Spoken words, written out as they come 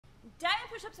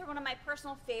Diamond push-ups are one of my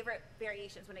personal favorite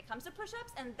variations when it comes to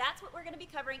push-ups, and that's what we're going to be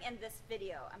covering in this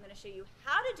video. I'm going to show you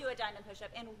how to do a diamond push-up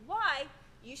and why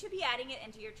you should be adding it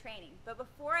into your training. But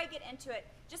before I get into it,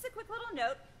 just a quick little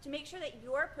note to make sure that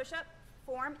your push-up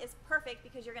form is perfect,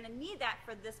 because you're going to need that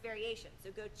for this variation. So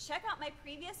go check out my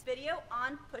previous video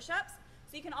on push-ups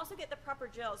so you can also get the proper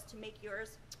drills to make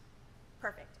yours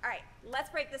perfect. All right,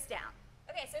 let's break this down.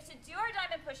 Okay, so to do our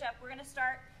diamond push-up, we're going to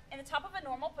start in the top of a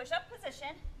normal push-up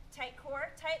position. Tight core,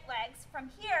 tight legs.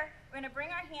 From here, we're going to bring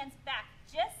our hands back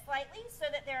just slightly so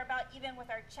that they're about even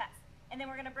with our chest. And then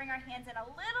we're going to bring our hands in a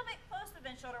little bit closer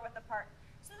than shoulder width apart.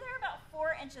 So they're about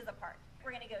 4 inches apart.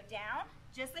 We're going to go down,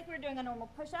 just like we're doing a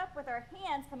normal push-up, with our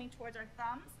hands coming towards our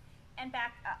thumbs and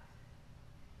back up.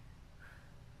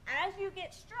 As you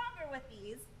get stronger with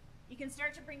these, you can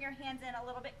start to bring your hands in a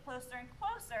little bit closer and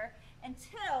closer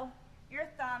until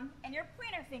your thumb and your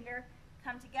pointer finger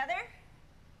come together,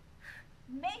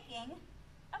 making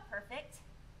a perfect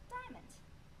diamond.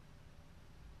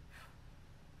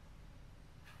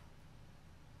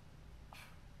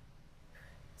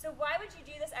 So why would you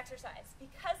do this exercise?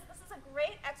 Because this is a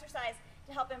great exercise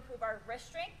to help improve our wrist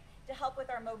strength, to help with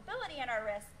our mobility in our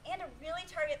wrists, and to really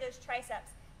target those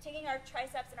triceps, taking our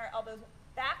triceps and our elbows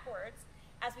backwards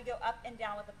as we go up and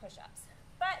down with the push-ups.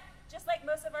 But just like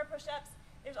most of our push-ups,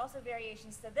 there's also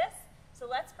variations to this. So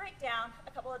let's break down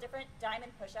a couple of different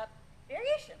diamond push-up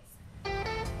variations.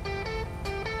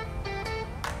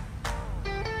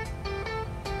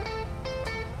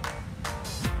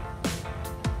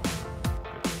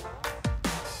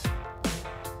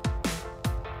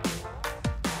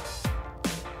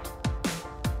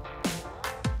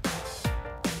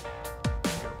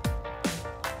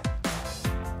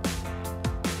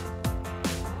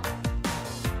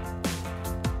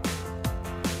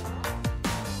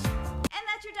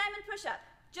 Push-up.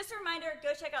 Just a reminder,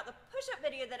 go check out the push-up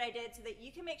video that I did so that you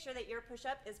can make sure that your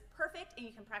push-up is perfect and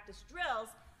you can practice drills.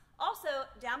 Also,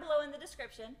 down below in the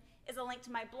description is a link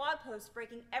to my blog post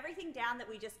breaking everything down that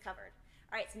we just covered.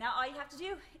 All right, so now all you have to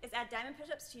do is add diamond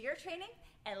push-ups to your training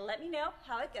and let me know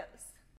how it goes.